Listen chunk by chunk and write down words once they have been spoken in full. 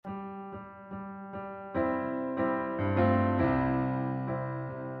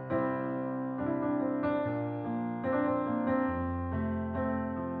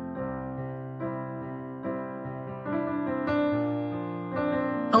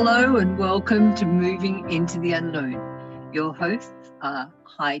Hello and welcome to Moving into the Unknown. Your hosts are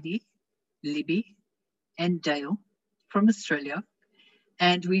Heidi, Libby, and Dale from Australia,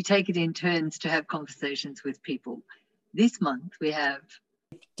 and we take it in turns to have conversations with people. This month we have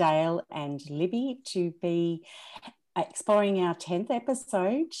Dale and Libby to be exploring our 10th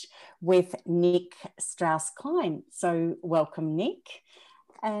episode with Nick Strauss-Klein. So welcome, Nick.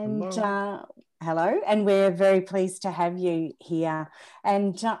 And hello, and we're very pleased to have you here.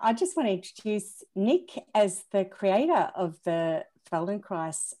 And I just want to introduce Nick as the creator of the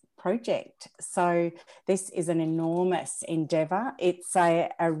Feldenkrais project. So this is an enormous endeavour. It's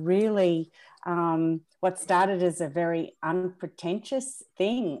a really, what started as a very unpretentious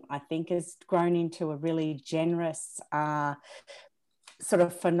thing, I think has grown into a really generous sort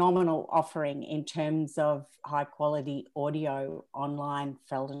of phenomenal offering in terms of high quality audio online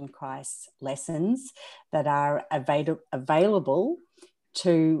Feldenkrais lessons that are available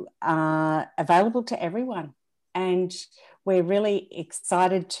to everyone. And we're really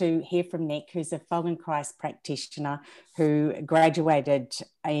excited to hear from Nick, who's a Feldenkrais practitioner who graduated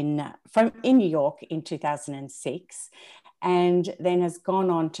in New York in 2006 and then has gone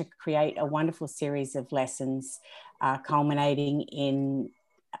on to create a wonderful series of lessons culminating in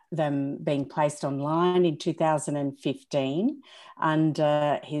them being placed online in 2015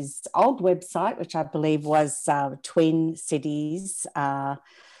 under his old website, which I believe was Twin Cities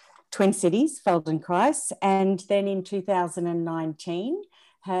Feldenkrais. And then in 2019,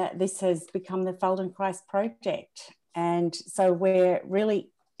 this has become the Feldenkrais project. And so we're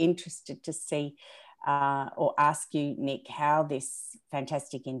really interested to see or ask you, Nick, how this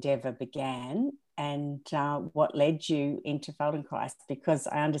fantastic endeavour began and what led you into Feldenkrais, because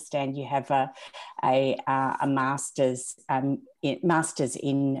I understand you have a master's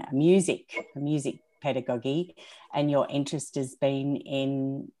in music pedagogy, and your interest has been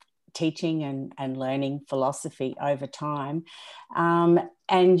in teaching and learning philosophy over time,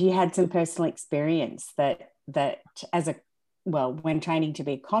 and you had some personal experience that when training to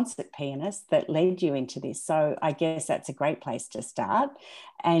be a concert pianist that led you into this. So I guess that's a great place to start.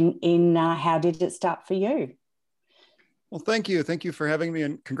 And how did it start for you? Well, thank you. Thank you for having me,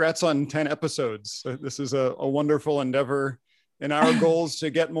 and congrats on 10 episodes. This is a wonderful endeavor, and our goals to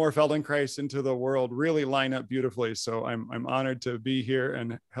get more Feldenkrais into the world really line up beautifully. So I'm honored to be here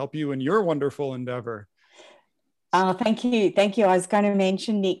and help you in your wonderful endeavor. Thank you. I was going to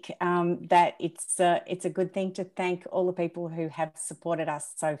mention, Nick, that it's a good thing to thank all the people who have supported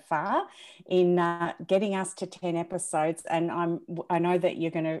us so far in getting us to 10 episodes. And I know that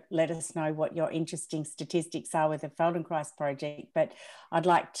you're going to let us know what your interesting statistics are with the Feldenkrais project, but I'd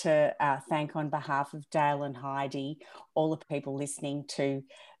like to thank on behalf of Dale and Heidi all the people listening to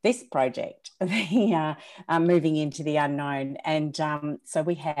this project, the Moving into the Unknown. And so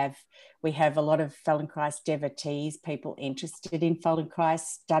we have a lot of Feldenkrais devotees, people interested in Feldenkrais,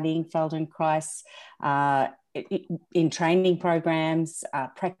 studying Feldenkrais, in training programs,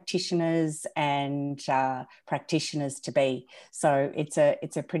 practitioners and practitioners to be. So it's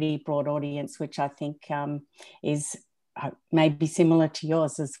a pretty broad audience, which I think is maybe similar to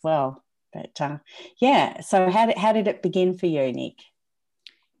yours as well. But so how did it begin for you, Nick?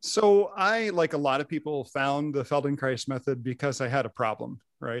 So I, like a lot of people, found the Feldenkrais method because I had a problem,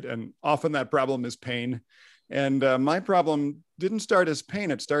 right? And often that problem is pain. And my problem didn't start as pain.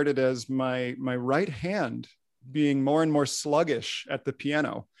 It started as my right hand being more and more sluggish at the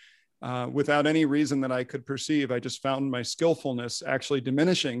piano without any reason that I could perceive. I just found my skillfulness actually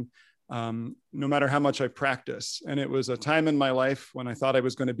diminishing no matter how much I practice. And it was a time in my life when I thought I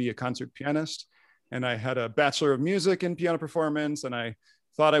was going to be a concert pianist. And I had a Bachelor of Music in piano performance, and I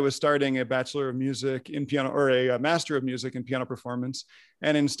thought I was starting a Bachelor of Music in piano, or a Master of Music in piano performance.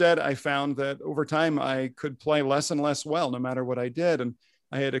 And instead I found that over time I could play less and less well, no matter what I did. And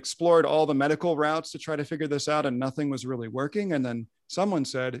I had explored all the medical routes to try to figure this out, and nothing was really working. And then someone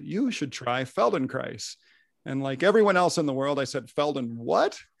said, you should try Feldenkrais. And like everyone else in the world, I said, Felden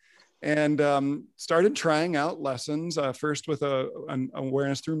what? And started trying out lessons, first with an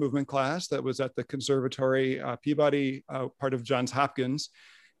awareness through movement class that was at the Conservatory Peabody, part of Johns Hopkins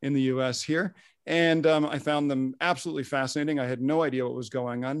in the US here. And I found them absolutely fascinating. I had no idea what was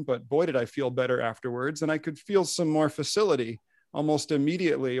going on, but boy, did I feel better afterwards. And I could feel some more facility almost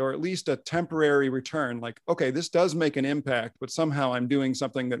immediately, or at least a temporary return. Like, okay, this does make an impact, but somehow I'm doing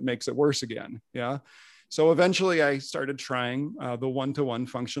something that makes it worse again. Yeah. So eventually I started trying the one-to-one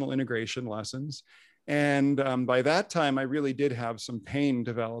functional integration lessons. And by that time, I really did have some pain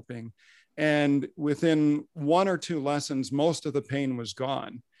developing. And within one or two lessons, most of the pain was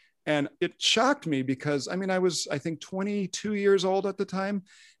gone. And it shocked me because, I mean, I was, I think, 22 years old at the time.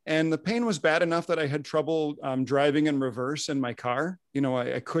 And the pain was bad enough that I had trouble driving in reverse in my car. You know,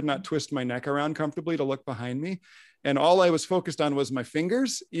 I could not twist my neck around comfortably to look behind me. And all I was focused on was my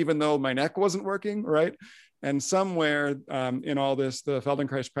fingers, even though my neck wasn't working, right? And somewhere in all this, the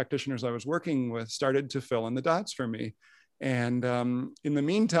Feldenkrais practitioners I was working with started to fill in the dots for me. And in the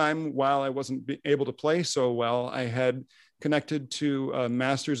meantime, while I wasn't able to play so well, I had connected to a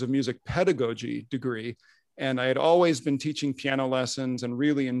Master's of Music Pedagogy degree. And I had always been teaching piano lessons and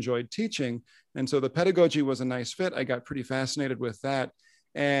really enjoyed teaching. And so the pedagogy was a nice fit. I got pretty fascinated with that.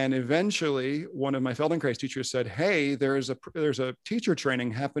 And eventually, one of my Feldenkrais teachers said, hey, there's a teacher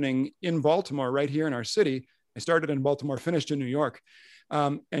training happening in Baltimore, right here in our city. I started in Baltimore, finished in New York.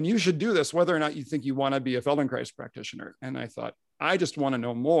 And you should do this, whether or not you think you want to be a Feldenkrais practitioner. And I thought, I just want to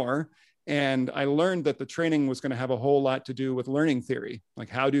know more. And I learned that the training was going to have a whole lot to do with learning theory. Like,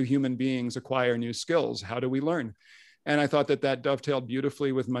 how do human beings acquire new skills? How do we learn? And I thought that that dovetailed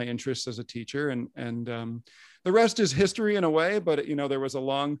beautifully with my interests as a teacher. And the rest is history in a way, but you know, there was a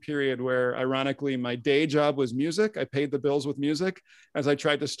long period where, ironically, my day job was music. I paid the bills with music as I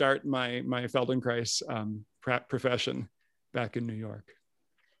tried to start my Feldenkrais profession back in New York.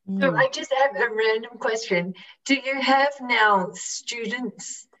 So I just have a random question. Do you have now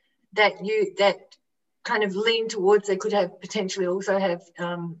students that kind of lean towards they could have potentially also have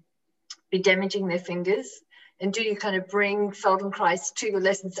be damaging their fingers? And do you kind of bring Feldenkrais to your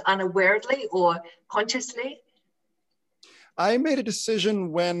lessons unawarely or consciously? I made a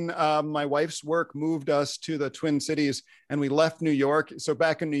decision when my wife's work moved us to the Twin Cities and we left New York. So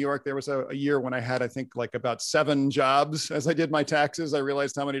back in New York, there was a year when I had, I think, like about 7 jobs. As I did my taxes, I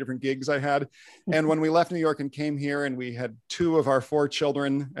realized how many different gigs I had. And when we left New York and came here and we had 2 of our 4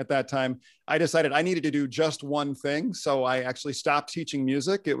 children at that time, I decided I needed to do just one thing. So I actually stopped teaching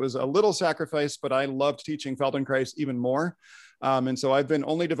music. It was a little sacrifice, but I loved teaching Feldenkrais even more. And so I've been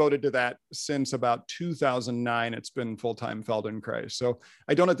only devoted to that since about 2009. It's been full-time Feldenkrais. So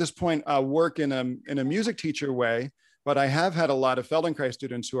I don't at this point work in a music teacher way, but I have had a lot of Feldenkrais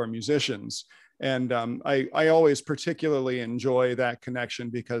students who are musicians. And I always particularly enjoy that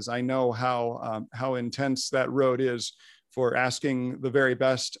connection because I know how intense that road is for asking the very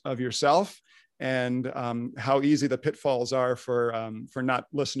best of yourself, and how easy the pitfalls are for not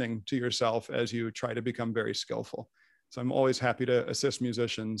listening to yourself as you try to become very skillful. So I'm always happy to assist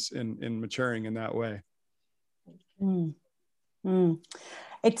musicians in maturing in that way.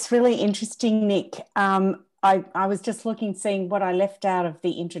 It's really interesting, Nick. I was just seeing what I left out of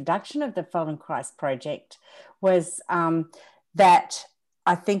the introduction of the Feldenkrais project was that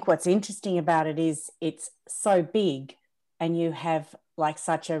I think what's interesting about it is it's so big and you have like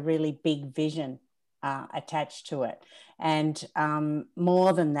such a really big vision attached to it. And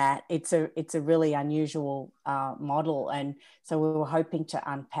more than that, it's a really unusual model. And so we were hoping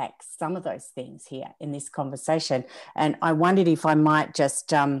to unpack some of those things here in this conversation. And I wondered if I might just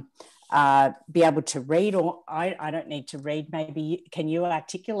be able to read, or I don't need to read, maybe can you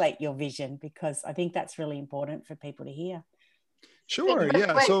articulate your vision? Because I think that's really important for people to hear. Sure,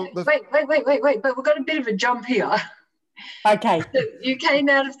 yeah. Wait, but we've got a bit of a jump here. Okay. So you came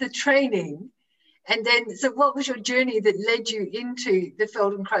out of the training, and then, so what was your journey that led you into the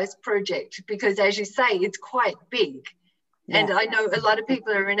Feldenkrais project? Because as you say, it's quite big. Yeah. And I know a lot of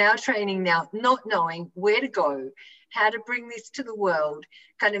people are in our training now, not knowing where to go, how to bring this to the world.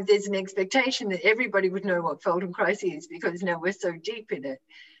 Kind of there's an expectation that everybody would know what Feldenkrais is because now we're so deep in it.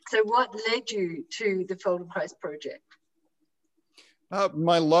 So what led you to the Feldenkrais project?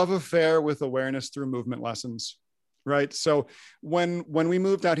 My love affair with awareness through movement lessons. Right. So when we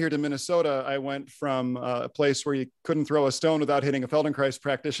moved out here to Minnesota, I went from a place where you couldn't throw a stone without hitting a Feldenkrais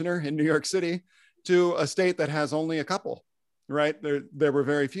practitioner in New York City to a state that has only a couple. Right. There were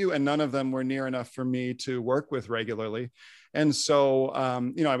very few, and none of them were near enough for me to work with regularly. And so,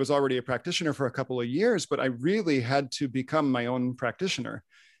 I was already a practitioner for a couple of years, but I really had to become my own practitioner.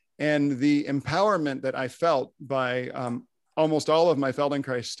 And the empowerment that I felt by almost all of my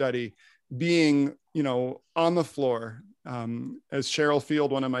Feldenkrais study being, on the floor, as Cheryl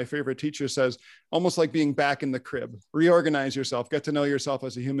Field, one of my favorite teachers, says, almost like being back in the crib. Reorganize yourself, get to know yourself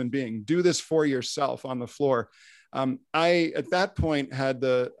as a human being, do this for yourself on the floor. I, at that point, had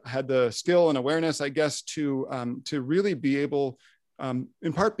the skill and awareness, I guess, to really be able,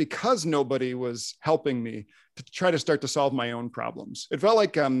 in part because nobody was helping me, to try to start to solve my own problems. It felt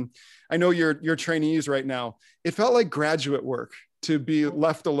like, I know you're trainees right now. It felt like graduate work to be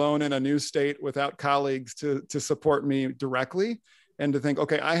left alone in a new state without colleagues to support me directly. and to think,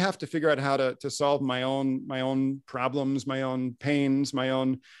 okay, I have to figure out how to solve my own problems, my own pains, my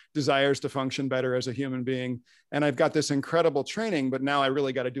own desires to function better as a human being. And I've got this incredible training, but now I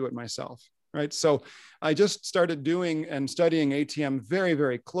really got to do it myself, right? So I just started doing and studying ATM very,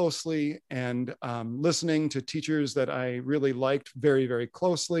 very closely, and listening to teachers that I really liked very, very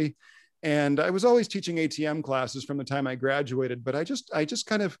closely. And I was always teaching ATM classes from the time I graduated, but I just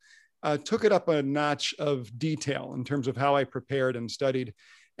kind of took it up a notch of detail in terms of how I prepared and studied.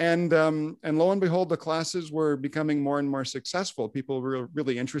 And lo and behold, the classes were becoming more and more successful. People were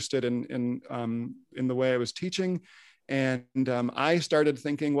really interested in the way I was teaching. And I started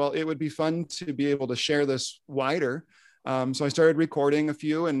thinking, well, it would be fun to be able to share this wider. So I started recording a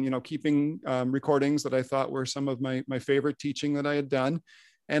few, and keeping recordings that I thought were some of my favorite teaching that I had done.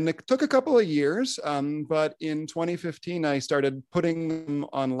 And it took a couple of years, but in 2015, I started putting them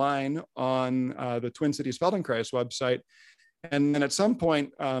online on the Twin Cities Feldenkrais website. And then at some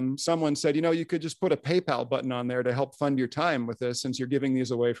point, someone said, you could just put a PayPal button on there to help fund your time with this, since you're giving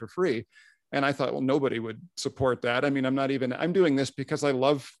these away for free. And I thought, well, nobody would support that. I mean, I'm doing this because I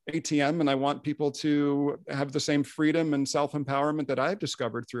love ATM and I want people to have the same freedom and self-empowerment that I've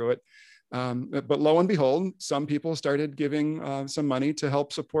discovered through it. But lo and behold, some people started giving some money to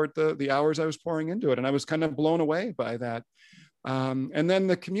help support the hours I was pouring into it. And I was kind of blown away by that. And then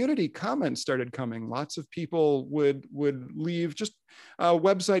the community comments started coming. Lots of people would leave just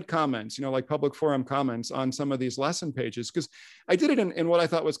website comments, like public forum comments on some of these lesson pages, because I did it in what I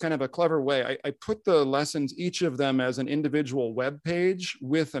thought was kind of a clever way. I put the lessons, each of them, as an individual web page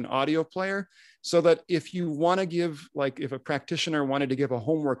with an audio player, so that if you want to give, like if a practitioner wanted to give a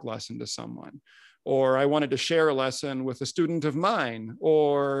homework lesson to someone, or I wanted to share a lesson with a student of mine,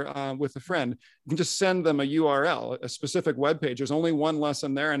 or with a friend, you can just send them a URL, a specific web page. There's only one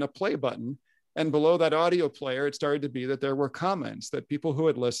lesson there and a play button. And below that audio player, it started to be that there were comments that people who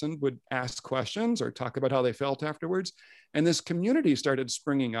had listened would ask questions or talk about how they felt afterwards. And this community started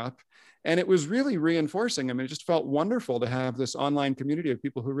springing up. And it was really reinforcing. I mean, it just felt wonderful to have this online community of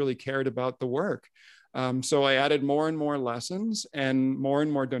people who really cared about the work. So I added more and more lessons, and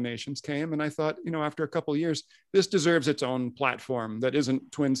more donations came. And I thought, after a couple of years, this deserves its own platform that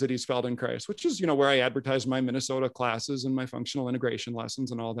isn't Twin Cities Feldenkrais, which is, where I advertise my Minnesota classes and my functional integration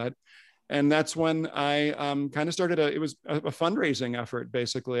lessons and all that. And that's when I kind of started it was a fundraising effort.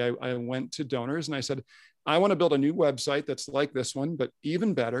 Basically, I went to donors and I said, I want to build a new website that's like this one, but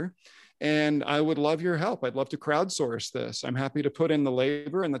even better. And I would love your help. I'd love to crowdsource this. I'm happy to put in the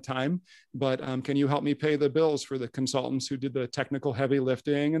labor and the time, but can you help me pay the bills for the consultants who did the technical heavy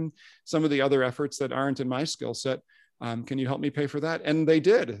lifting and some of the other efforts that aren't in my skill set? Can you help me pay for that? And they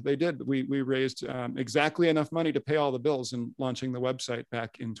did. We raised exactly enough money to pay all the bills in launching the website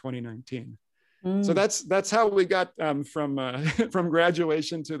back in 2019. So that's how we got from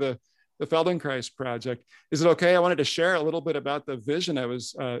graduation to the Feldenkrais project. Is it okay? I wanted to share a little bit about the vision. I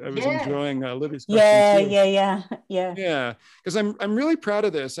was enjoying Libby's question too. Yeah. Because I'm really proud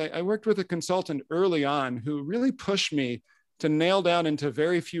of this. I worked with a consultant early on who really pushed me to nail down into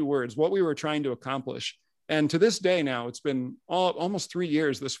very few words what we were trying to accomplish. And to this day now, it's been almost 3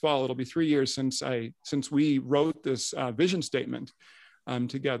 years this fall. It'll be 3 years since we wrote this vision statement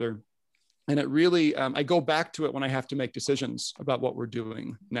together. And it really, I go back to it when I have to make decisions about what we're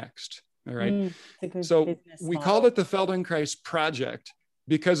doing next. All right. So we called it the Feldenkrais Project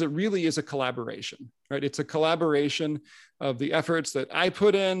because it really is a collaboration, right? It's a collaboration of the efforts that I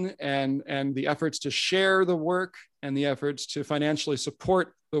put in and the efforts to share the work and the efforts to financially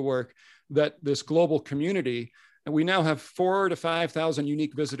support the work that this global community, and we now have 4,000 to 5,000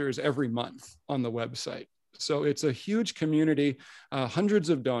 unique visitors every month on the website. So it's a huge community, hundreds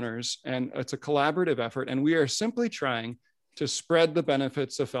of donors, and it's a collaborative effort. And we are simply trying to spread the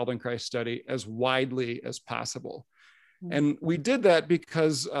benefits of Feldenkrais study as widely as possible. And we did that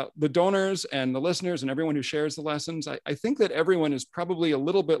because the donors and the listeners and everyone who shares the lessons, I think that everyone is probably a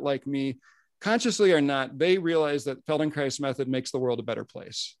little bit like me, consciously or not. They realize that Feldenkrais method makes the world a better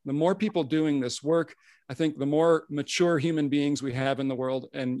place. The more people doing this work, I think the more mature human beings we have in the world.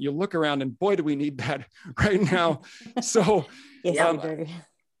 And you look around and boy, do we need that right now. So,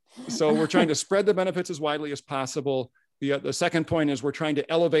 so we're trying to spread the benefits as widely as possible. The second point is we're trying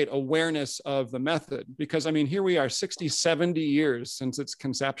to elevate awareness of the method, because I mean, here we are 60, 70 years since its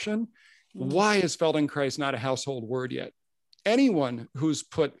conception. Why is Feldenkrais not a household word yet? Anyone who's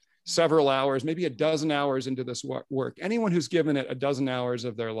put several hours, maybe a dozen hours into this work, anyone who's given it a dozen hours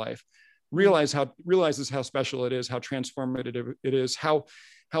of their life realizes how special it is, how transformative it is, how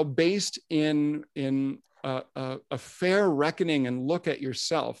how based in a fair reckoning and look at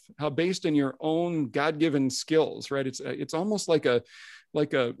yourself, how based in your own God-given skills, right? It's almost like a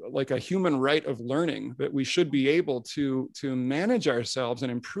human right of learning, that we should be able to manage ourselves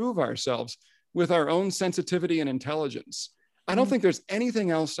and improve ourselves with our own sensitivity and intelligence. I don't think there's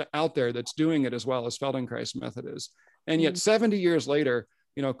anything else out there that's doing it as well as Feldenkrais method is. And yet 70 years later,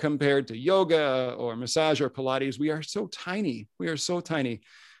 you know, compared to yoga or massage or Pilates, we are so tiny. We are so tiny.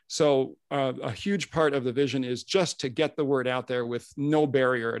 So a huge part of the vision is just to get the word out there with no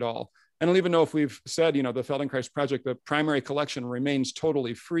barrier at all. I don't even know if we've said, you know, the Feldenkrais Project, the primary collection remains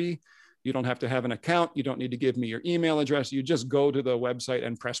totally free. You don't have to have an account. You don't need to give me your email address. You just go to the website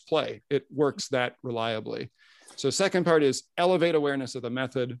and press play. It works that reliably. So second part is elevate awareness of the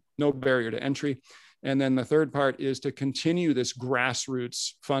method, no barrier to entry. And then the third part is to continue this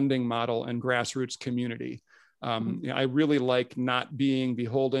grassroots funding model and grassroots community. You know, I really like not being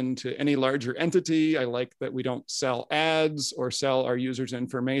beholden to any larger entity. I like that we don't sell ads or sell our users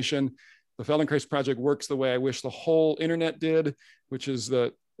information. The Feldenkrais Project works the way I wish the whole internet did, which is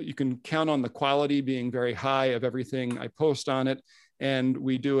that you can count on the quality being very high of everything I post on it. And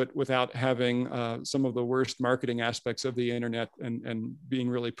we do it without having some of the worst marketing aspects of the internet and being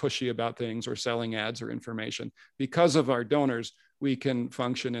really pushy about things or selling ads or information. Because of our donors, we can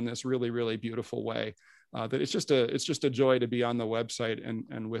function in this really, really beautiful way. That it's just a joy to be on the website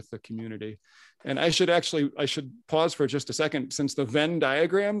and with the community. And I should pause for just a second, since the Venn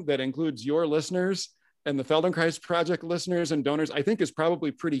diagram that includes your listeners and the Feldenkrais Project listeners and donors, I think is probably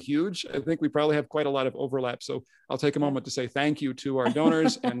pretty huge. I think we probably have quite a lot of overlap. So I'll take a moment to say thank you to our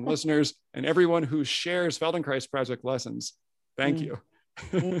donors and listeners and everyone who shares Feldenkrais Project lessons. Thank you.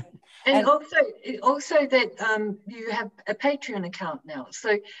 And also that you have a Patreon account now.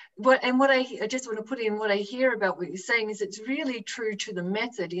 So I just want to put in what I hear about what you're saying is it's really true to the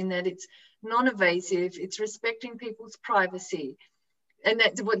method in that it's non-invasive, it's respecting people's privacy. And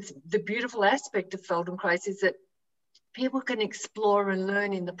that's what's the beautiful aspect of Feldenkrais is that people can explore and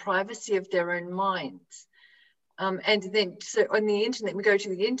learn in the privacy of their own minds. And then so on the internet, we go to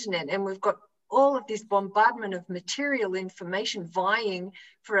the internet and we've got all of this bombardment of material information vying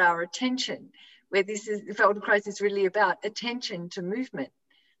for our attention, where Feldenkrais is really about attention to movement.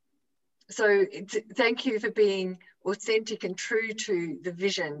 So thank you for being authentic and true to the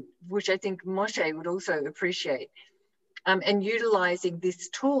vision, which I think Moshe would also appreciate. And utilizing this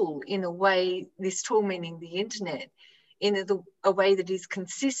tool in a way, this tool meaning the internet, in a way that is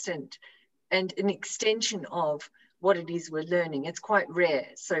consistent and an extension of what it is we're learning. It's quite rare.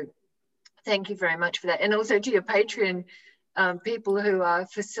 So thank you very much for that. And also to your Patreon people who are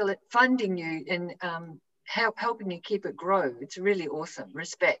funding you and helping you keep it grow. It's really awesome,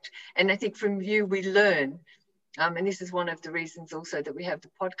 respect. And I think from you, we learn. And this is one of the reasons also that we have the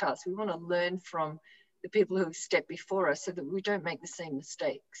podcast. We want to learn from the people who have stepped before us so that we don't make the same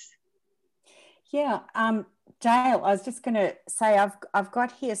mistakes. Yeah, Dale, I was just going to say I've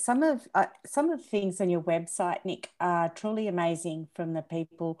got here some of the things on your website, Nick, are truly amazing from the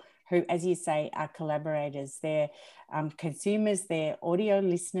people who, as you say, are collaborators. They're consumers, they're audio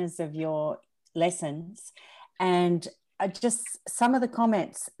listeners of your lessons, and just some of the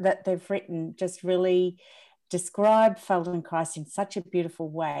comments that they've written just really describe Feldenkrais in such a beautiful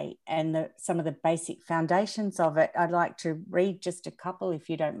way, and some of the basic foundations of it. I'd like to read just a couple, if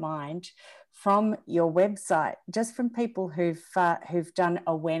you don't mind, from your website, just from people who've done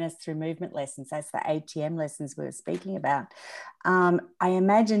awareness through movement lessons. That's the ATM lessons we were speaking about. I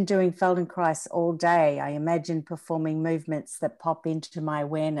imagine doing Feldenkrais all day. I imagine performing movements that pop into my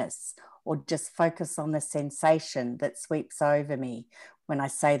awareness, or just focus on the sensation that sweeps over me when I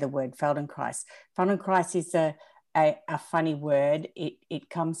say the word Feldenkrais. Feldenkrais is a funny word. It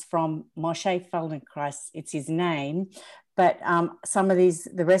comes from Moshe Feldenkrais. It's his name. But some of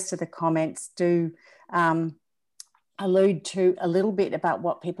the rest of the comments do allude to a little bit about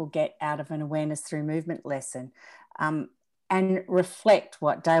what people get out of an awareness through movement lesson, and reflect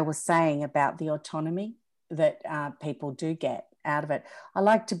what Dale was saying about the autonomy that people do get out of it. I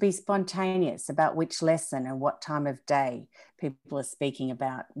like to be spontaneous about which lesson and what time of day people are speaking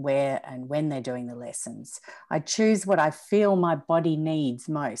about, where and when they're doing the lessons. I choose what I feel my body needs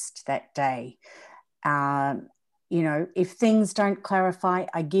most that day. You know, if things don't clarify,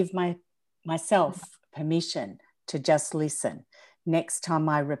 I give myself permission to just listen. Next time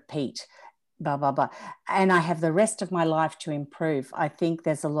I repeat, blah, blah, blah. And I have the rest of my life to improve. I think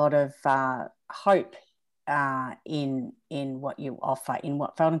there's a lot of hope in what you offer, in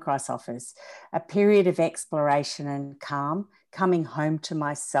what Feldenkrais offers. A period of exploration and calm, coming home to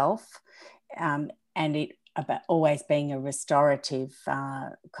myself. And it about always being a restorative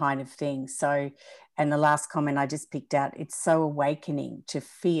kind of thing. So, and the last comment I just picked out, it's so awakening to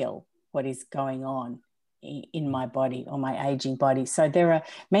feel what is going on in my body or my aging body. So there are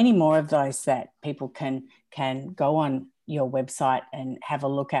many more of those that people can go on your website and have a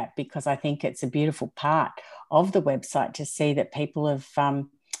look at, because I think it's a beautiful part of the website to see that people have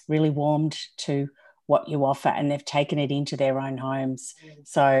really warmed to what you offer and they've taken it into their own homes.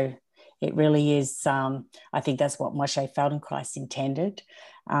 So it really is, I think that's what Moshe Feldenkrais intended.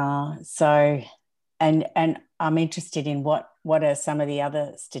 And I'm interested in what are some of the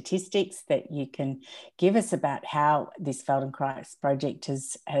other statistics that you can give us about how this Feldenkrais project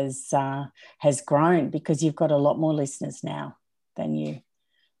has grown, because you've got a lot more listeners now than you.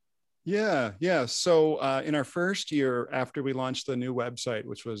 Yeah. So in our first year after we launched the new website,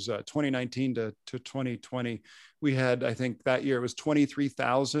 which was 2019 to 2020, we had, I think that year it was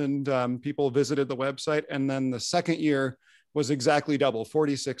 23,000 people visited the website. And then the second year was exactly double,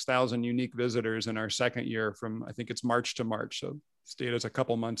 46,000 unique visitors in our second year from, I think it's March to March. So this data is a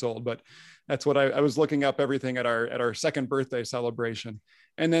couple months old, but that's what I was looking up everything at our second birthday celebration.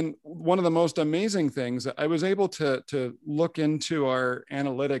 And then one of the most amazing things, I was able to look into our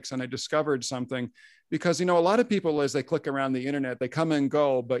analytics, and I discovered something, because, a lot of people, as they click around the internet, they come and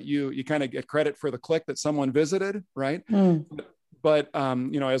go, but you kind of get credit for the click that someone visited, right? But,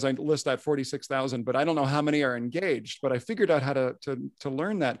 as I list that 46,000, but I don't know how many are engaged, but I figured out how to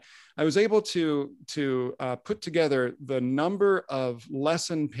learn that. I was able to put together the number of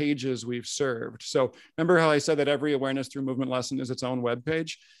lesson pages we've served. So remember how I said that every Awareness Through Movement lesson is its own web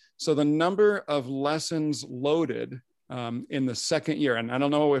page? So the number of lessons loaded in the second year, and I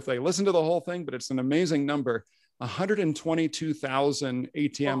don't know if they listened to the whole thing, but it's an amazing number. 122,000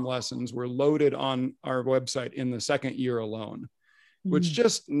 ATM lessons were loaded on our website in the second year alone, which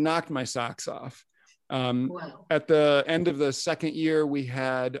just knocked my socks off. Wow. At the end of the second year, we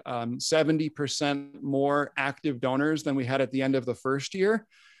had 70% more active donors than we had at the end of the first year.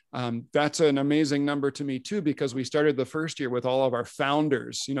 That's an amazing number to me too, because we started the first year with all of our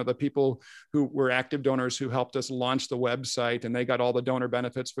founders, the people who were active donors who helped us launch the website, and they got all the donor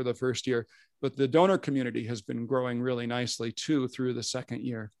benefits for the first year. But the donor community has been growing really nicely too through the second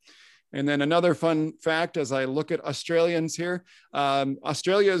year. And then another fun fact, as I look at Australians here,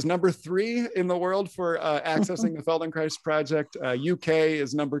 Australia is number 3 in the world for accessing the Feldenkrais project. UK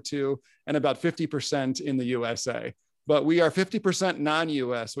is number 2, and about 50% in the USA. But we are 50%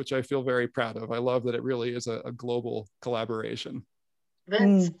 non-US, which I feel very proud of. I love that it really is a global collaboration.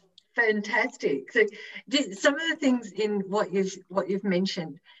 That's fantastic. So some of the things in what you've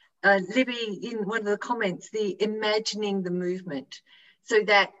mentioned, Libby, in one of the comments, the imagining the movement, so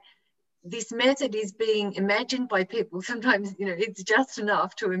that this method is being imagined by people. Sometimes, it's just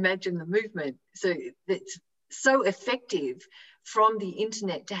enough to imagine the movement. So it's so effective from the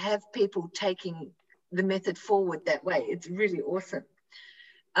internet to have people taking the method forward that way. It's really awesome.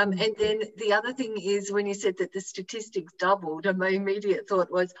 And then the other thing is, when you said that the statistics doubled, and my immediate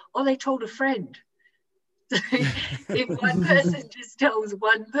thought was, they told a friend. So if one person just tells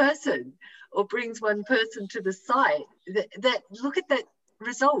one person or brings one person to the site, that look at that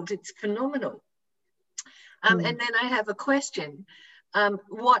result, it's phenomenal. And then I have a question.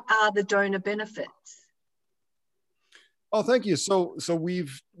 What are the donor benefits? Oh, thank you. So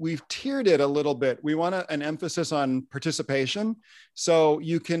we've tiered it a little bit. We want an emphasis on participation. So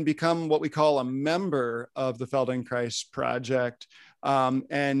you can become what we call a member of the Feldenkrais project.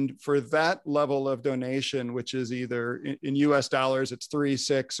 And for that level of donation, which is either in US dollars, it's $3,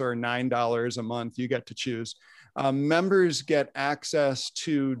 $6, or $9 a month, you get to choose. Members get access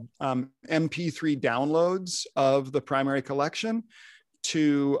to MP3 downloads of the primary collection,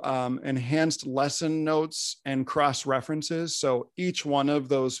 to enhanced lesson notes and cross references. So each one of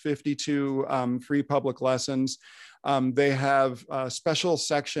those 52 free public lessons, they have special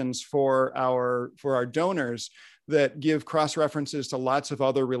sections for our donors that give cross references to lots of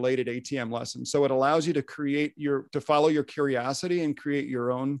other related ATM lessons. So it allows you to follow your curiosity and create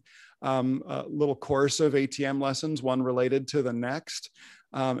your own little course of ATM lessons, one related to the next.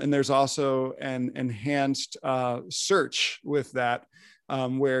 And there's also an enhanced search with that,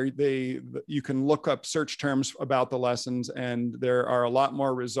 where you can look up search terms about the lessons, and there are a lot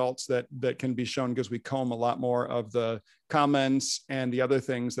more results that can be shown, because we comb a lot more of the comments and the other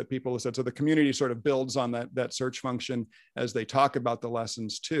things that people have said. So the community sort of builds on that search function as they talk about the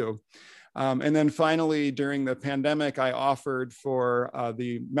lessons too. And then finally, during the pandemic, I offered for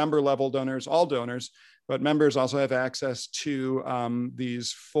the member level donors, all donors, but members also have access to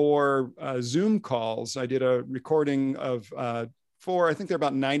these 4 Zoom calls. I did a recording of 4, I think they're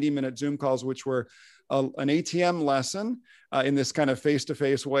about 90-minute Zoom calls, which were an ATM lesson in this kind of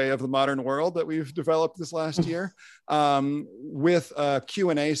face-to-face way of the modern world that we've developed this last year, with a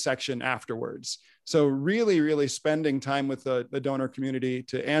Q&A section afterwards. So really, really spending time with the donor community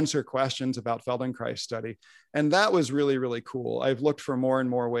to answer questions about Feldenkrais study. And that was really, really cool. I've looked for more and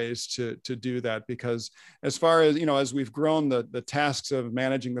more ways to do that, because as far as, as we've grown, the tasks of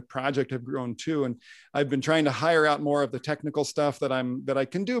managing the project have grown too. And I've been trying to hire out more of the technical stuff that I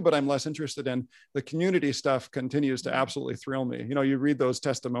can do, but I'm less interested in. The community stuff continues to absolutely thrill me. You read those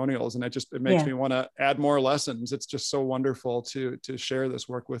testimonials and it makes me want to add more lessons. It's just so wonderful to share this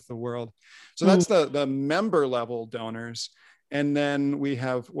work with the world. So that's the member level donors. And then we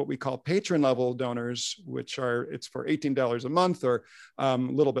have what we call patron level donors, which it's for $18 a month, or a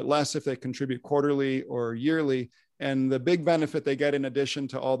little bit less if they contribute quarterly or yearly. And the big benefit they get in addition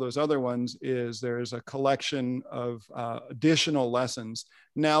to all those other ones is there's a collection of additional lessons.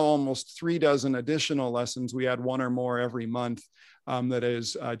 Now almost 36 additional lessons. We add one or more every month that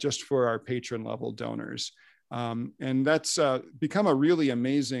is just for our patron level donors. And that's become a really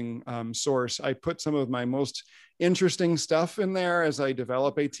amazing source. I put some of my most interesting stuff in there as I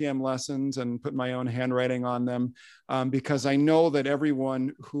develop ATM lessons and put my own handwriting on them, because I know that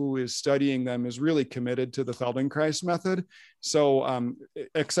everyone who is studying them is really committed to the Feldenkrais method. So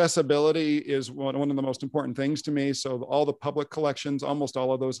accessibility is one of the most important things to me. So all the public collections, almost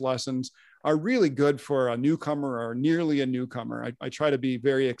all of those lessons are really good for a newcomer or nearly a newcomer. I try to be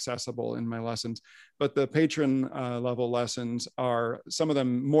very accessible in my lessons, but the patron level lessons are some of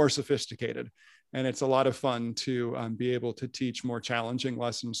them more sophisticated. And it's a lot of fun to be able to teach more challenging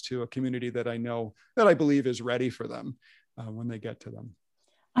lessons to a community that I believe is ready for them when they get to them.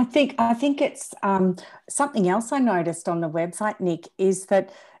 I think it's something else I noticed on the website, Nick, is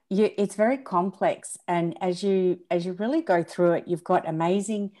that it's very complex. And as you really go through it, you've got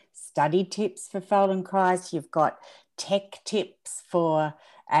amazing study tips for Feldenkrais. You've got tech tips for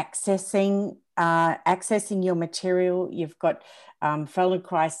accessing your material. You've got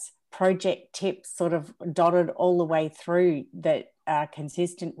Feldenkrais project tips sort of dotted all the way through that are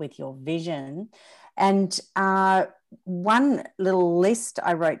consistent with your vision. And one little list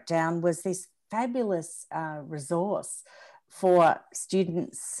I wrote down was this fabulous resource for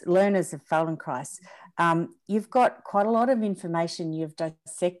students, learners of Feldenkrais. You've got quite a lot of information. You've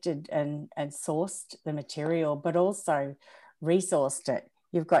dissected and sourced the material, but also resourced it.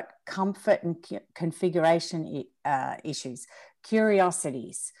 You've got comfort and configuration issues,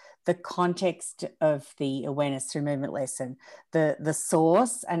 curiosities, the context of the awareness through movement lesson, the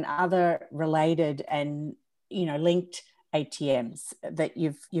source and other related and linked ATMs that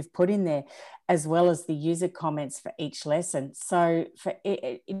you've put in there, as well as the user comments for each lesson. So for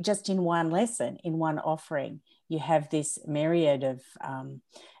just in one lesson, in one offering, you have this myriad of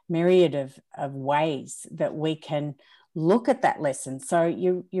ways that we can look at that lesson. So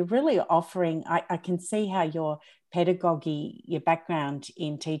you're really offering, I can see how your pedagogy, your background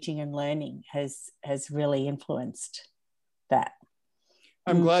in teaching and learning has really influenced that.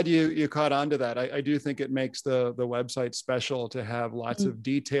 I'm glad you caught on to that. I do think it makes the website special to have lots of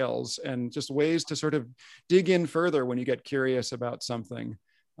details and just ways to sort of dig in further when you get curious about something.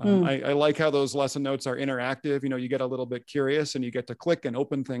 I like how those lesson notes are interactive. You get a little bit curious and you get to click and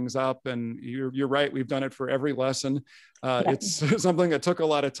open things up. And you're right, we've done it for every lesson. It's something that took a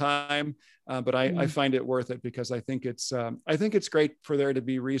lot of time, but I find it worth it, because I think it's great for there to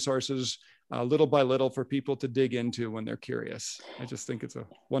be resources little by little for people to dig into when they're curious. I just think it's a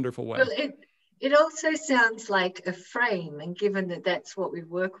wonderful way. Well, it also sounds like a frame, and given that that's what we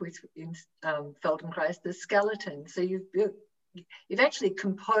work with in Feldenkrais, the skeleton. So you've actually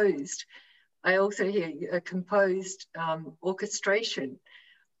composed, I also hear a composed orchestration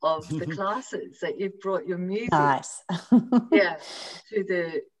of the classes, that you've brought your music. Nice.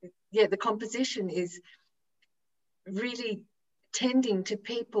 The composition is really tending to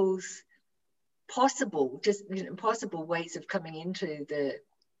people's possible ways of coming into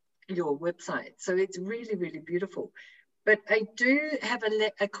your website. So it's really, really beautiful. But I do have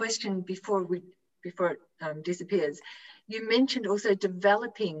a question before it disappears. You mentioned also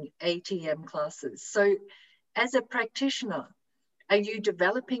developing ATM classes. So as a practitioner, are you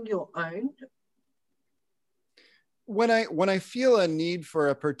developing your own? When I feel a need for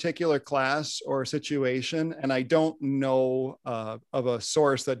a particular class or situation, and I don't know of a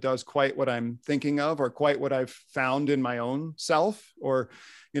source that does quite what I'm thinking of or quite what I've found in my own self, or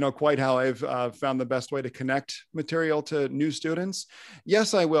quite how I've found the best way to connect material to new students.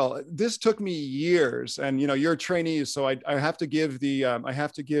 Yes, I will. This took me years, and you're trainees, so I have to give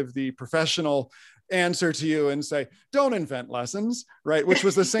the professional answer to you and say, don't invent lessons, right? Which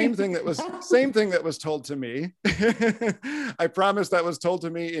was the same thing that was told to me. I promise that was told to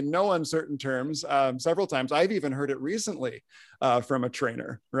me in no uncertain terms several times. I've even heard it recently from a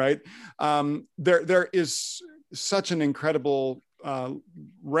trainer, right? There is such an incredible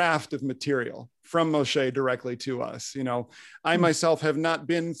raft of material from Moshe directly to us. I myself have not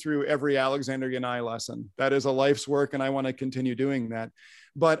been through every Alexander Yanai lesson. That is a life's work, and I want to continue doing that.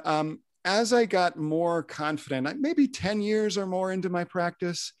 But as I got more confident, maybe 10 years or more into my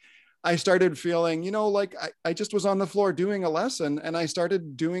practice, I started feeling, like I just was on the floor doing a lesson, and I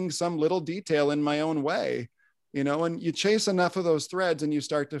started doing some little detail in my own way, and you chase enough of those threads and you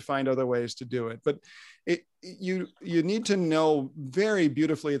start to find other ways to do it. But you need to know very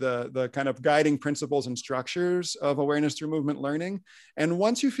beautifully the kind of guiding principles and structures of awareness through movement learning. And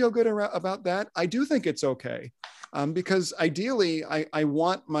once you feel good about that, I do think it's okay. Because ideally, I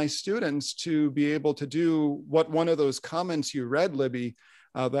want my students to be able to do what one of those comments you read, Libby,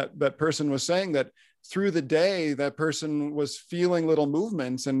 that person was saying, that through the day, that person was feeling little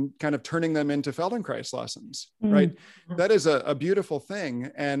movements and kind of turning them into Feldenkrais lessons, right? That is a beautiful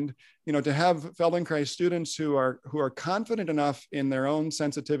thing. And, to have Feldenkrais students who are confident enough in their own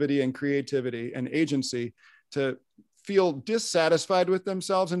sensitivity and creativity and agency to feel dissatisfied with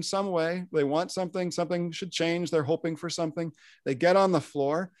themselves in some way. They want something should change. They're hoping for something. They get on the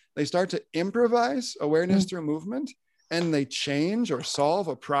floor, they start to improvise awareness through movement, and they change or solve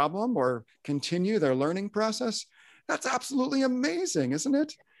a problem or continue their learning process. That's absolutely amazing, isn't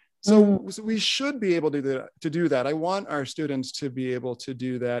it? So we should be able to do that. I want our students to be able to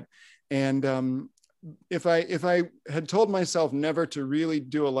do that. And if I had told myself never to really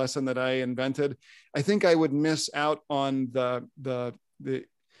do a lesson that I invented, I think I would miss out on the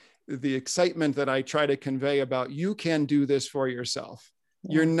excitement that I try to convey about, you can do this for yourself.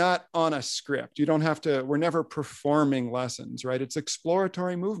 Yeah. You're not on a script. You don't have to, we're never performing lessons, right? It's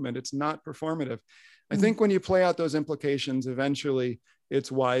exploratory movement. It's not performative. I think when you play out those implications, eventually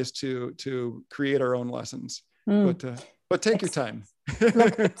it's wise to create our own lessons, but take your time.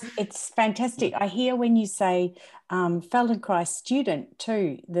 Look, it's fantastic. I hear when you say Feldenkrais student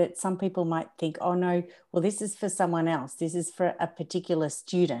too, that some people might think, oh no, well, this is for someone else. This is for a particular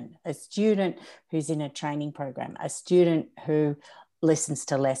student, a student who's in a training program, a student who listens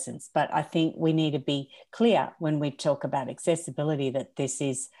to lessons. But I think we need to be clear when we talk about accessibility that this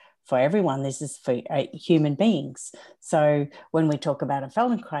is for everyone. This is for human beings. So when we talk about a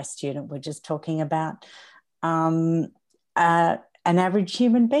Feldenkrais student, we're just talking about an average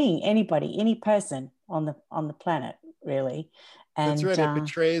human being, anybody, any person on the planet, really. And that's right.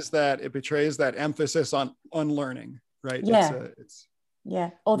 It betrays that emphasis on learning, right? Yeah.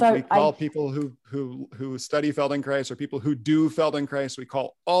 Yeah. Although we call people who study Feldenkrais or people who do Feldenkrais, we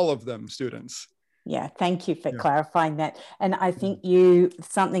call all of them students. Yeah, thank you for clarifying that. And I think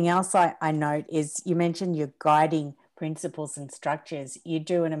something else I note is you mentioned your guiding principles and structures. You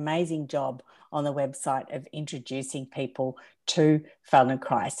do an amazing job on the website of introducing people to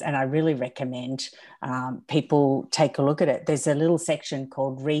Feldenkrais, and I really recommend people take a look at it. There's a little section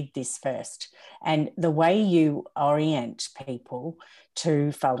called Read This First, and the way you orient people to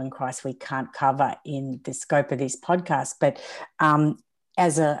Feldenkrais we can't cover in the scope of this podcast, but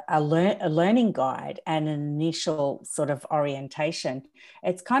as a learning guide and an initial sort of orientation,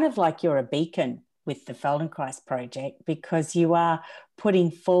 it's kind of like you're a beacon with the Feldenkrais project, because you are putting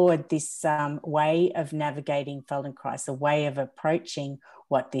forward this way of navigating Feldenkrais, a way of approaching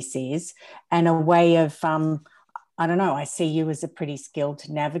what this is, and a way of, I don't know, I see you as a pretty skilled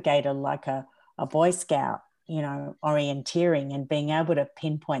navigator, like a Boy Scout, orienteering and being able to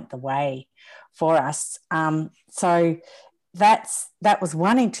pinpoint the way for us. So that was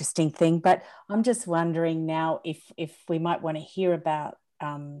one interesting thing, but I'm just wondering now if we might want to hear about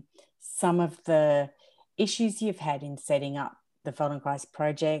some of the issues you've had in setting up the Feldenkrais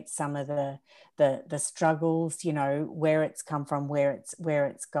project, some of the struggles, where it's come from, where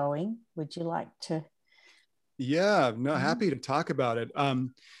it's going. Would you like to? Yeah, no, happy to talk about it.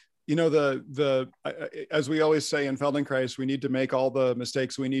 As we always say in Feldenkrais, we need to make all the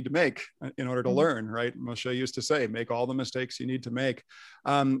mistakes we need to make in order to learn, right? Moshe used to say, make all the mistakes you need to make.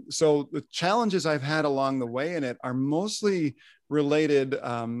 So the challenges I've had along the way in it are mostly related,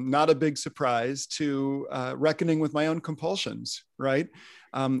 not a big surprise, to reckoning with my own compulsions, right?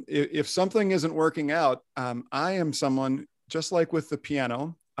 If something isn't working out, I am someone, just like with the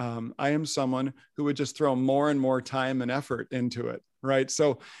piano, I am someone who would just throw more and more time and effort into it, right?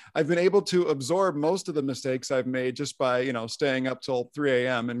 So I've been able to absorb most of the mistakes I've made just by, staying up till 3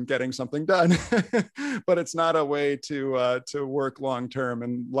 a.m. and getting something done. But it's not a way to work long term.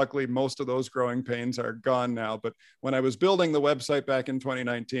 And luckily, most of those growing pains are gone now. But when I was building the website back in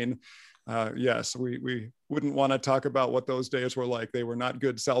 2019, yes, we wouldn't want to talk about what those days were like. They were not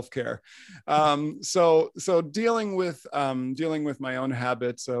good self-care. So dealing with my own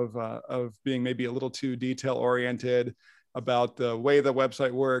habits of being maybe a little too detail oriented about the way the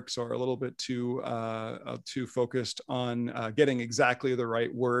website works, or a little bit too focused on getting exactly the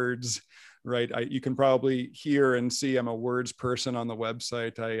right words. Right. You can probably hear and see I'm a words person on the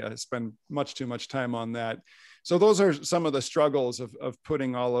website. I spend much too much time on that. So those are some of the struggles of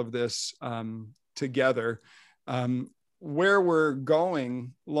putting all of this together. Where we're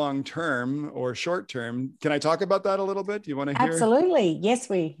going long term or short term, can I talk about that a little bit? Do you want to hear? Absolutely. Yes,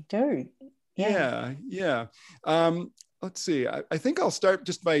 we do. Yeah. Let's see. I think I'll start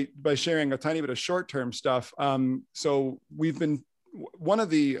just by sharing a tiny bit of short term stuff. So we've been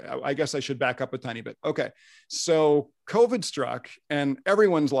I guess I should back up a tiny bit. Okay. So COVID struck and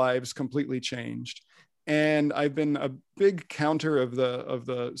everyone's lives completely changed. And I've been a big counter of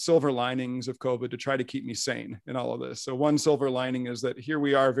the silver linings of COVID to try to keep me sane in all of this. So one silver lining is that here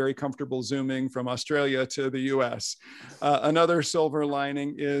we are, very comfortable Zooming from Australia to the US. Another silver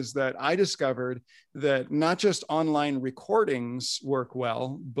lining is that I discovered that not just online recordings work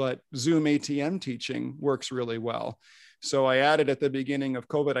well, but Zoom ATM teaching works really well. So I added at the beginning of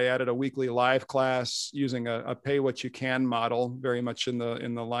COVID, I added a weekly live class using a pay what you can model, very much in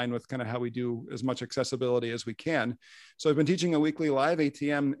the line with kind of how we do as much accessibility as we can. So I've been teaching a weekly live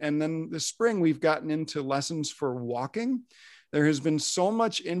ATM. And then this spring, we've gotten into lessons for walking. There has been so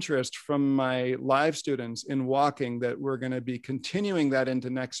much interest from my live students in walking that we're going to be continuing that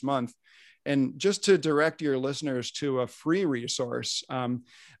into next month. And just to direct your listeners to a free resource,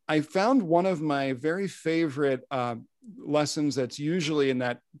 I found one of my very favorite lessons that's usually in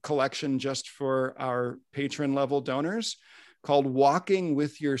that collection just for our patron level donors, called Walking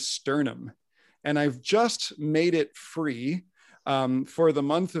with Your Sternum. And I've just made it free for the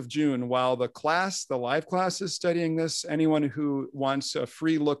month of June while the live class is studying this. Anyone who wants a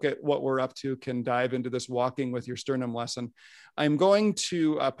free look at what we're up to can dive into this Walking with Your Sternum lesson. I'm going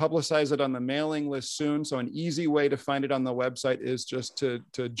to publicize it on the mailing list soon. So an easy way to find it on the website is just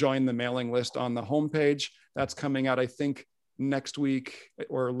to join the mailing list on the homepage. That's coming out, I think, next week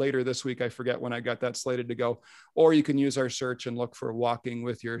or later this week. I forget when I got that slated to go. Or you can use our search and look for Walking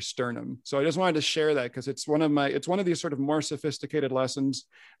with Your Sternum. So I just wanted to share that because it's one of these sort of more sophisticated lessons.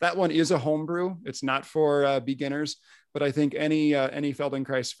 That one is a homebrew. It's not for beginners, but I think any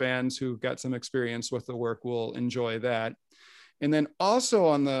Feldenkrais fans who've got some experience with the work will enjoy that. And then also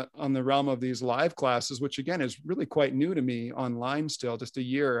on the realm of these live classes, which again is really quite new to me online still, just a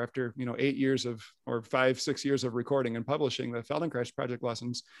year after 8 years or 5-6 years of recording and publishing the Feldenkrais Project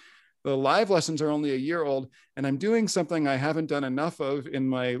lessons. The live lessons are only a year old, and I'm doing something I haven't done enough of in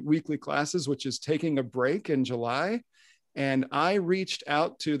my weekly classes, which is taking a break in July. And I reached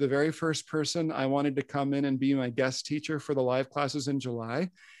out to the very first person I wanted to come in and be my guest teacher for the live classes in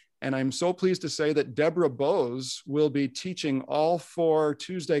July. And I'm so pleased to say that Deborah Bose will be teaching all 4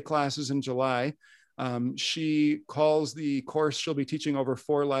 Tuesday classes in July. She calls the course she'll be teaching over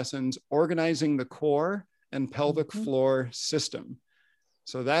 4 lessons, Organizing the Core and Pelvic Floor System.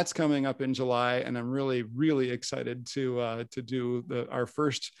 So that's coming up in July, and I'm really, really excited to do our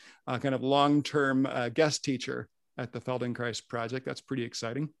first kind of long-term guest teacher at the Feldenkrais Project. That's pretty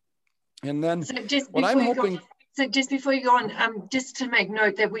exciting. And then what I'm hoping... So just before you go on, just to make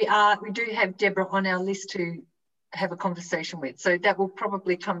note that we do have Deborah on our list to have a conversation with. So that will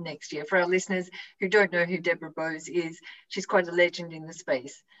probably come next year. For our listeners who don't know who Deborah Bose is, she's quite a legend in the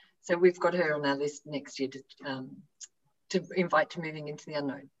space. So we've got her on our list next year to invite to Moving into the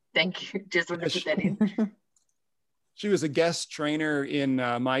Unknown. Thank you. Just want to put that in. She was a guest trainer in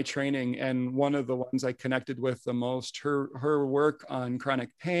my training, and one of the ones I connected with the most. Her work on chronic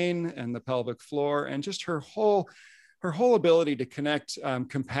pain and the pelvic floor, and just her whole ability to connect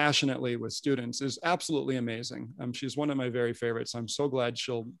compassionately with students is absolutely amazing. She's one of my very favorites. I'm so glad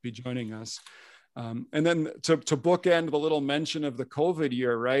she'll be joining us. And then to bookend the little mention of the COVID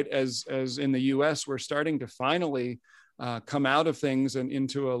year, right? As in the US, we're starting to finally come out of things and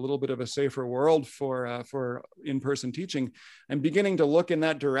into a little bit of a safer world for in-person teaching. I'm beginning to look in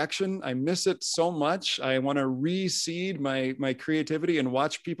that direction. I miss it so much. I want to reseed my creativity and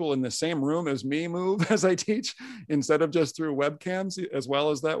watch people in the same room as me move as I teach, instead of just through webcams, as well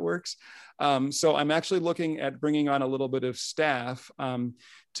as that works. So I'm actually looking at bringing on a little bit of staff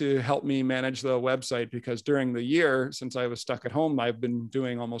to help me manage the website, because during the year, since I was stuck at home, I've been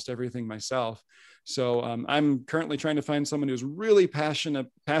doing almost everything myself. So I'm currently trying to find someone who's really passionate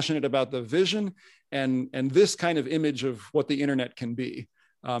about the vision and this kind of image of what the internet can be.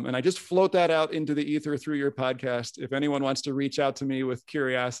 And I just float that out into the ether through your podcast. If anyone wants to reach out to me with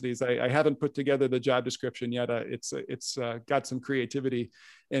curiosities, I haven't put together the job description yet. It's got some creativity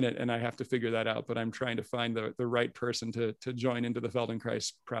in it, and I have to figure that out. But I'm trying to find the right person to join into the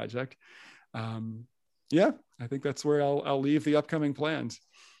Feldenkrais project. Yeah, I think that's where I'll leave the upcoming plans.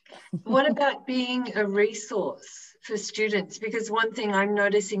 What about being a resource for students? Because one thing I'm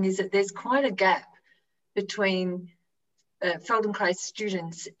noticing is that there's quite a gap between Feldenkrais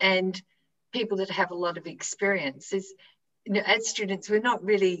students and people that have a lot of experience. As students, we're not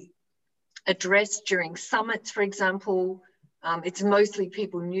really addressed during summits, for example. It's mostly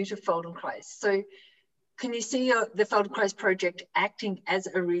people new to Feldenkrais. So can you see the Feldenkrais project acting as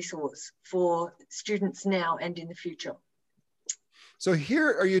a resource for students now and in the future? So here,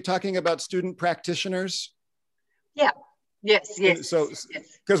 are you talking about student practitioners? Yeah. Yes. So,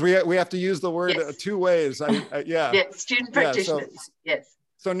 because we have to use the word two ways. Yeah. Yeah, student practitioners. Yes.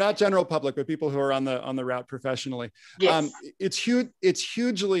 So not general public, but people who are on the route professionally. Yes. It's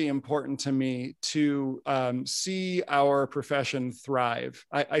hugely important to me to see our profession thrive.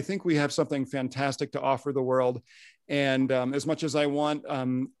 I think we have something fantastic to offer the world. And as much as I want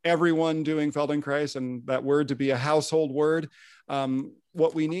everyone doing Feldenkrais and that word to be a household word,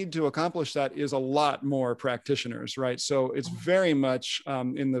 what we need to accomplish that is a lot more practitioners, right? So it's very much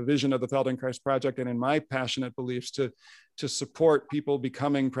in the vision of the Feldenkrais project and in my passionate beliefs to support people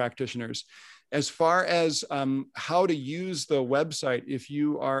becoming practitioners. As far as how to use the website, if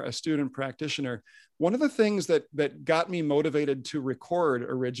you are a student practitioner, one of the things that got me motivated to record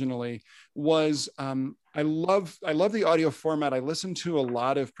originally was I love the audio format. I listen to a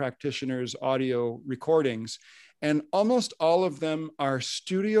lot of practitioners' audio recordings, and almost all of them are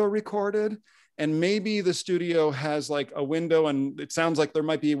studio recorded. And maybe the studio has like a window and it sounds like there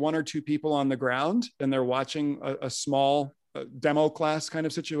might be one or two people on the ground and they're watching a small demo class kind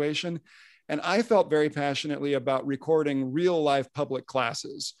of situation. And I felt very passionately about recording real life public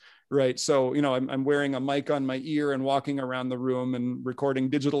classes, right? So, I'm wearing a mic on my ear and walking around the room and recording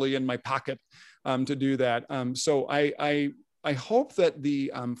digitally in my pocket to do that. So I hope that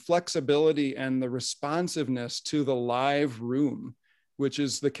the flexibility and the responsiveness to the live room, which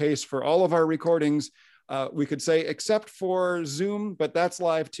is the case for all of our recordings, we could say, except for Zoom, but that's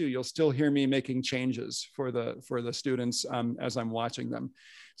live too. You'll still hear me making changes for the students as I'm watching them.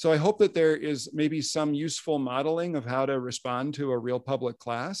 So I hope that there is maybe some useful modeling of how to respond to a real public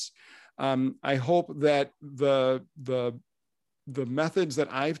class. I hope that the methods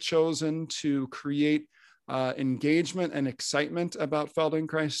that I've chosen to create engagement and excitement about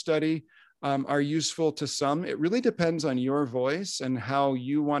Feldenkrais study are useful to some. It really depends on your voice and how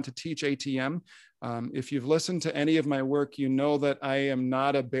you want to teach ATM. If you've listened to any of my work, you know that I am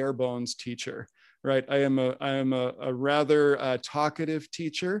not a bare bones teacher, right? I am a rather talkative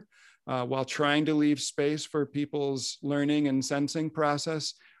teacher while trying to leave space for people's learning and sensing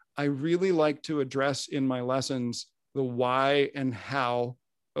process. I really like to address in my lessons the why and how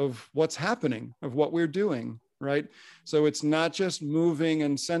of what's happening, of what we're doing, right? So it's not just moving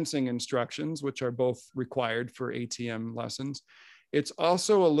and sensing instructions, which are both required for ATM lessons. It's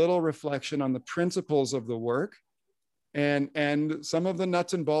also a little reflection on the principles of the work and some of the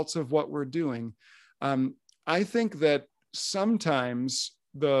nuts and bolts of what we're doing. I think that sometimes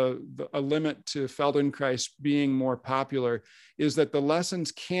a limit to Feldenkrais being more popular is that the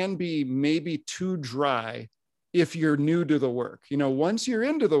lessons can be maybe too dry if you're new to the work. Once you're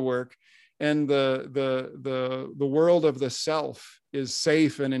into the work and the world of the self is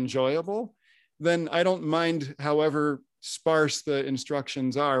safe and enjoyable, then I don't mind however sparse the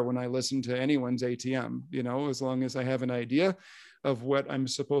instructions are when I listen to anyone's ATM, as long as I have an idea of what I'm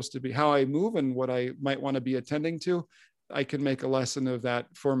supposed to be, how I move and what I might want to be attending to, I can make a lesson of that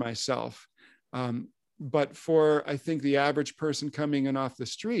for myself. But for, I think, the average person coming in off the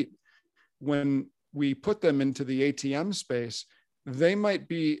street, when we put them into the ATM space, they might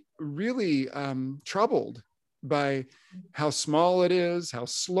be really troubled by how small it is, how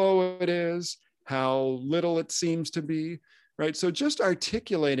slow it is, how little it seems to be, right? So just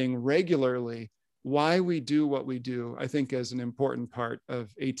articulating regularly why we do what we do, I think, is an important part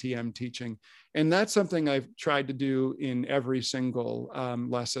of ATM teaching. And that's something I've tried to do in every single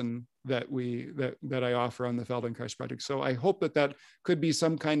lesson that I offer on the Feldenkrais Project. So I hope that could be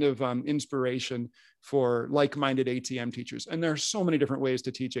some kind of inspiration for like-minded ATM teachers. And there are so many different ways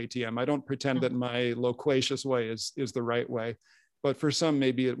to teach ATM. I don't pretend that my loquacious way is the right way, but for some,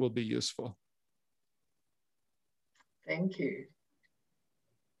 maybe it will be useful. Thank you.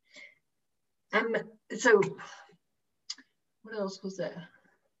 So what else was there?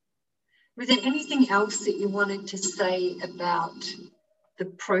 Was there anything else that you wanted to say about the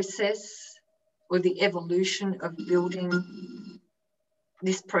process or the evolution of building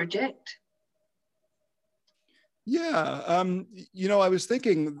this project? Yeah, I was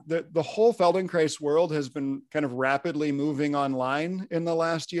thinking that the whole Feldenkrais world has been kind of rapidly moving online in the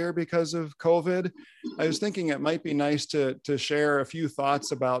last year because of COVID. I was thinking it might be nice to share a few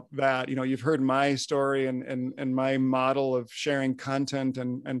thoughts about that. You've heard my story and my model of sharing content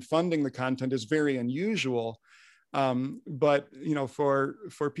and funding the content is very unusual. But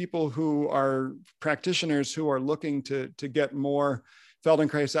for people who are practitioners who are looking to get more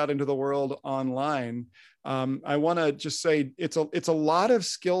Feldenkrais out into the world online, I want to just say it's a lot of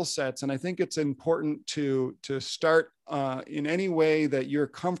skill sets, and I think it's important to start in any way that you're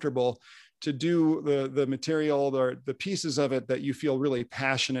comfortable to do the material or the pieces of it that you feel really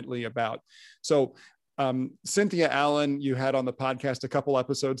passionately about. So Cynthia Allen, you had on the podcast a couple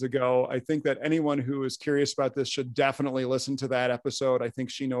episodes ago. I think that anyone who is curious about this should definitely listen to that episode. I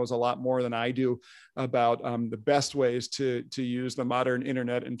think she knows a lot more than I do about the best ways to use the modern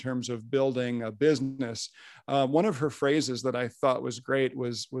internet in terms of building a business. One of her phrases that I thought was great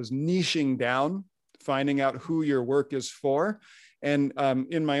was niching down, finding out who your work is for. And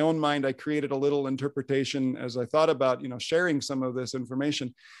in my own mind, I created a little interpretation as I thought about, sharing some of this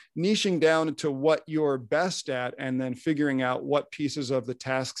information, niching down to what you're best at, and then figuring out what pieces of the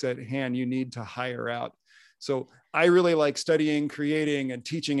tasks at hand you need to hire out. So I really like studying, creating, and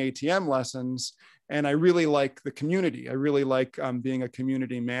teaching ATM lessons. And I really like the community. I really like being a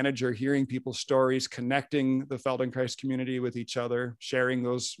community manager, hearing people's stories, connecting the Feldenkrais community with each other, sharing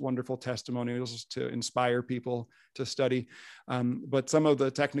those wonderful testimonials to inspire people to study. But some of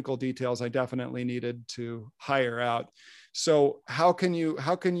the technical details I definitely needed to hire out. So how can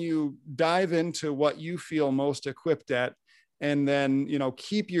you dive into what you feel most equipped at, and then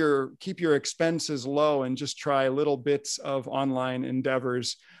keep your expenses low and just try little bits of online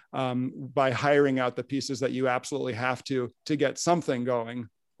endeavors by hiring out the pieces that you absolutely have to get something going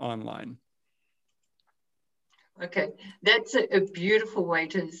online. Okay, that's a beautiful way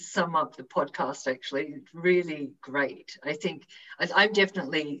to sum up the podcast, actually. Really great. I think I'm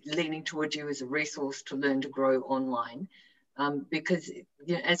definitely leaning towards you as a resource to learn to grow online because,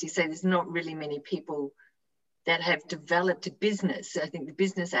 as you say, there's not really many people that have developed a business. I think the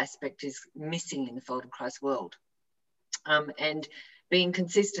business aspect is missing in the Feldenkrais world. And being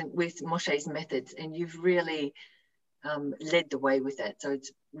consistent with Moshe's methods, and you've really led the way with that. So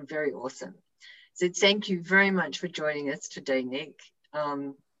it's very awesome. So thank you very much for joining us today, Nick.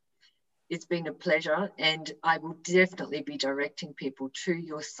 It's been a pleasure, and I will definitely be directing people to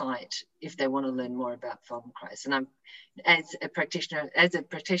your site if they want to learn more about Feldenkrais. And I'm, as a practitioner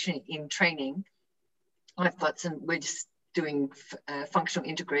in training, we're just doing functional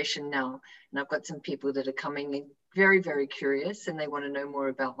integration now, and I've got some people that are coming in very, very curious, and they want to know more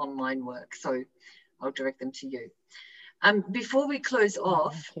about online work. So I'll direct them to you. Before we close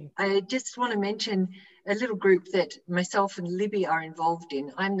off, I just want to mention a little group that myself and Libby are involved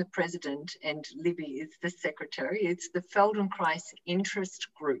in. I'm the president and Libby is the secretary. It's the Feldenkrais Interest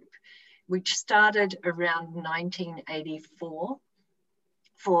Group, which started around 1984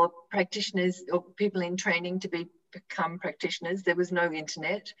 for practitioners or people in training to become practitioners. There was no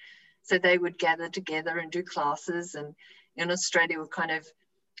internet, so they would gather together and do classes. And in Australia, we're kind of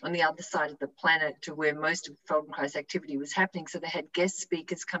on the other side of the planet to where most of Feldenkrais activity was happening. So they had guest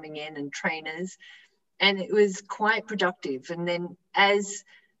speakers coming in and trainers, and it was quite productive. And then as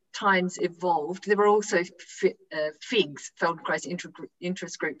times evolved, there were also FIGs, Feldenkrais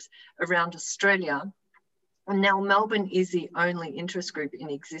interest groups around Australia. And now Melbourne is the only interest group in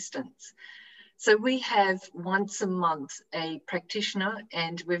existence. So we have once a month a practitioner,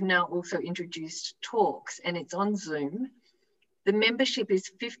 and we've now also introduced talks, and it's on Zoom. The membership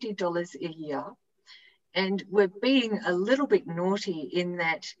is $50 a year, and we're being a little bit naughty in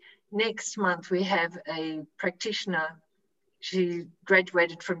that next month we have a practitioner. She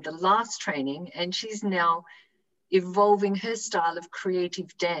graduated from the last training, and she's now evolving her style of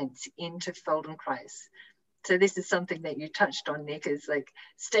creative dance into Feldenkrais. So this is something that you touched on, Nick, is like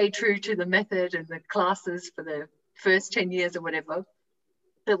stay true to the method and the classes for the first 10 years or whatever.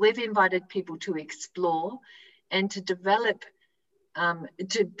 But we've invited people to explore and to develop,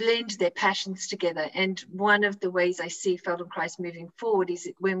 to blend their passions together. And one of the ways I see Feldenkrais moving forward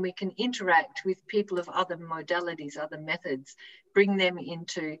is when we can interact with people of other modalities, other methods, bring them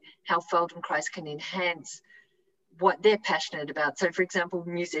into how Feldenkrais can enhance what they're passionate about. So for example,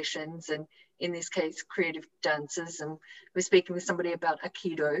 musicians, and in this case, creative dancers, and we're speaking with somebody about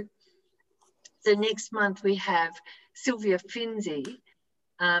Aikido. So next month we have Sylvia Finzi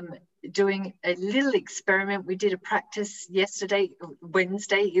doing a little experiment. We did a practice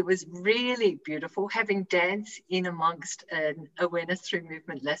Wednesday. It was really beautiful, having dance in amongst an awareness through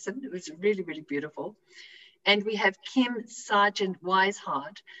movement lesson. It was really, really beautiful. And we have Kim Sargent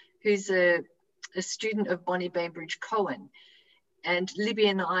Wiseheart, who's a student of Bonnie Bainbridge Cohen. And Libby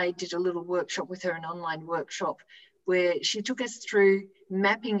and I did a little workshop with her, an online workshop, where she took us through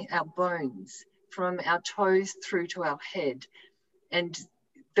mapping our bones from our toes through to our head. And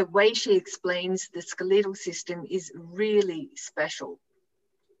the way she explains the skeletal system is really special.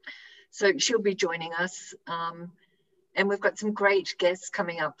 So she'll be joining us. And we've got some great guests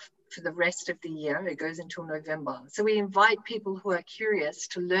coming up for the rest of the year. It goes until November. So we invite people who are curious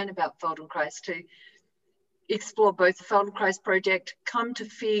to learn about Feldenkrais, to explore both the Feldenkrais project. Come to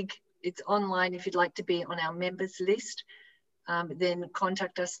FIG. It's online. If you'd like to be on our members list, then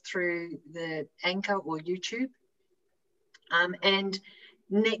contact us through the Anchor or YouTube. And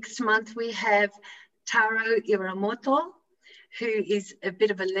next month we have Taro Iramoto, who is a bit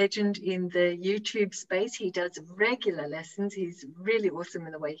of a legend in the YouTube space. He does regular lessons. He's really awesome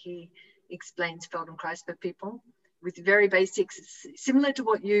in the way he explains Feldenkrais for people with very basics, similar to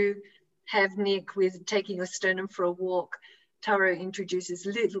what you have, Nick, with taking your sternum for a walk. Taro introduces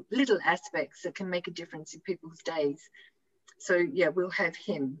little aspects that can make a difference in people's days. So yeah, we'll have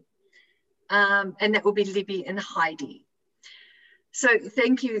him. And that will be Libby and Heidi. So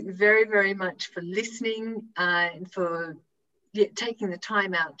thank you very, very much for listening and for taking the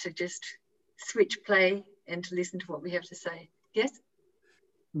time out to just switch play and to listen to what we have to say. Yes?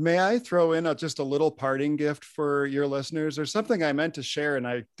 May I throw in just a little parting gift for your listeners? There's something I meant to share and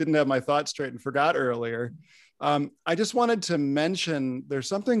I didn't have my thoughts straight and forgot earlier. I just wanted to mention there's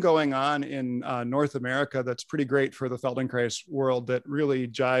something going on in North America that's pretty great for the Feldenkrais world that really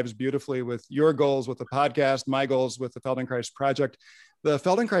jives beautifully with your goals with the podcast, my goals with the Feldenkrais project. The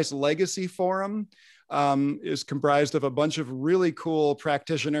Feldenkrais Legacy Forum is comprised of a bunch of really cool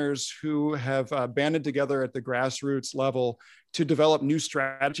practitioners who have banded together at the grassroots level to develop new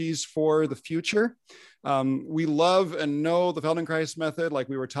strategies for the future. We love and know the Feldenkrais method, like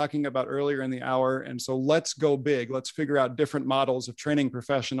we were talking about earlier in the hour. And so let's go big. Let's figure out different models of training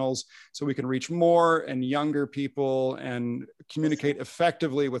professionals so we can reach more and younger people and communicate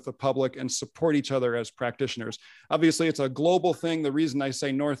effectively with the public and support each other as practitioners. Obviously, it's a global thing. The reason I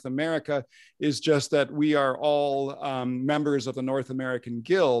say North America is just that we are all members of the North American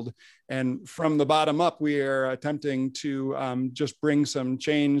Guild. And from the bottom up, we are attempting to just bring some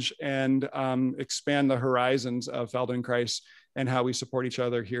change and expand the horizons of Feldenkrais and how we support each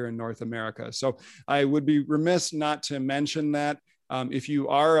other here in North America. So I would be remiss not to mention that. If you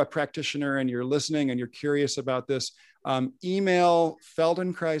are a practitioner and you're listening and you're curious about this, email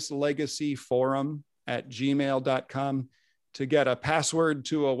feldenkrais.legacyforum@gmail.com to get a password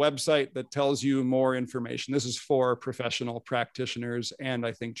to a website that tells you more information. This is for professional practitioners and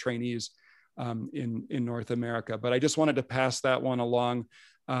I think trainees in North America. But I just wanted to pass that one along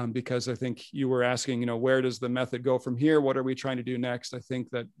because I think you were asking, where does the method go from here? What are we trying to do next? I think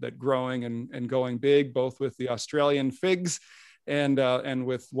that growing and going big, both with the Australian FIGs and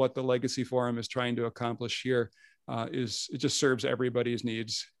with what the Legacy Forum is trying to accomplish here, it just serves everybody's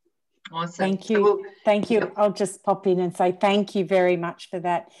needs. Awesome. Thank you. Thank you. I'll just pop in and say thank you very much for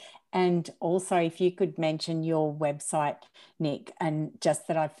that. And also, if you could mention your website, Nick, and just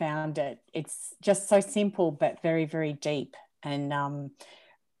that I found it. It's just so simple, but very, very deep. And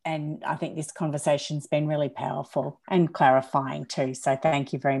I think this conversation's been really powerful and clarifying too. So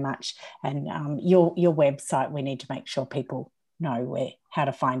thank you very much. And your website, we need to make sure people know how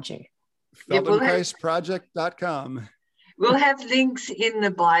to find you. Feldenkraisproject.com. We'll have links in the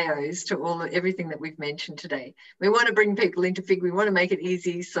bios to everything that we've mentioned today. We want to bring people into FIG. We want to make it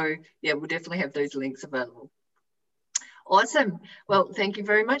easy. So yeah, we'll definitely have those links available. Awesome. Well, thank you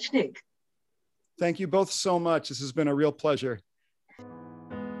very much, Nick. Thank you both so much. This has been a real pleasure.